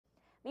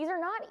These are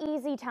not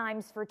easy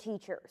times for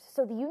teachers,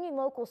 so the Union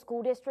Local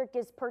School District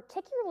is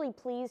particularly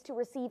pleased to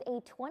receive a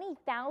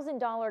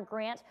 $20,000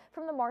 grant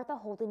from the Martha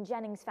Holden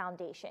Jennings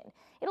Foundation.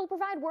 It'll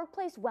provide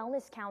workplace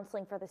wellness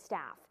counseling for the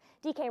staff.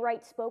 DK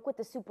Wright spoke with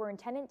the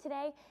superintendent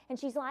today, and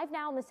she's live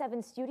now in the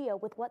 7 studio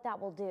with what that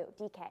will do.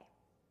 DK.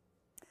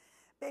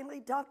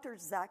 Bailey, Dr.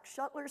 Zach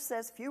Shuttler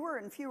says fewer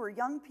and fewer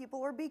young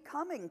people are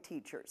becoming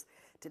teachers.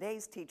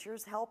 Today's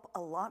teachers help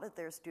a lot of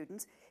their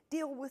students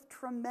deal with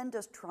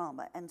tremendous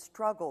trauma and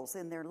struggles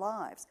in their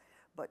lives.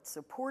 But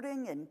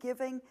supporting and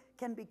giving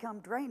can become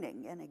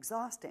draining and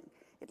exhausting.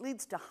 It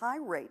leads to high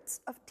rates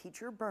of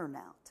teacher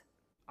burnout.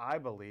 I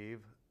believe,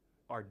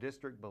 our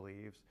district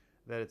believes,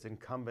 that it's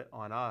incumbent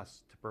on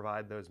us to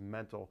provide those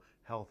mental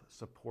health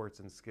supports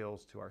and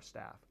skills to our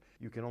staff.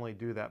 You can only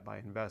do that by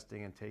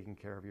investing and taking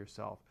care of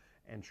yourself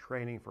and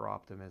training for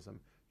optimism,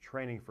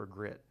 training for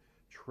grit,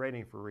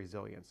 training for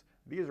resilience.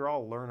 These are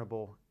all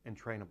learnable and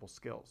trainable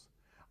skills.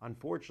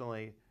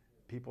 Unfortunately,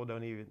 people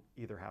don't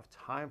either have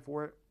time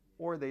for it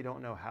or they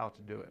don't know how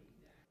to do it.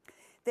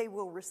 They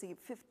will receive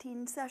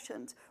 15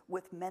 sessions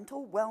with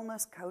mental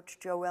wellness coach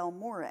Joelle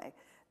Morey.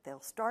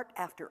 They'll start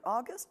after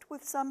August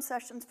with some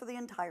sessions for the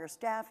entire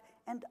staff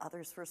and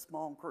others for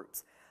small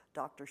groups.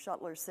 Dr.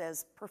 Shuttler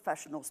says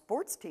professional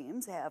sports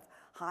teams have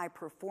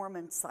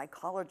high-performance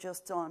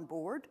psychologists on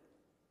board.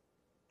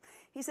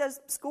 He says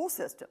school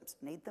systems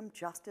need them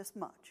just as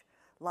much.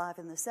 Live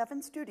in the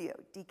 7 studio,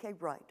 DK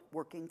Wright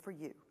working for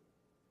you.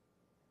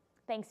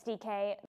 Thanks, DK.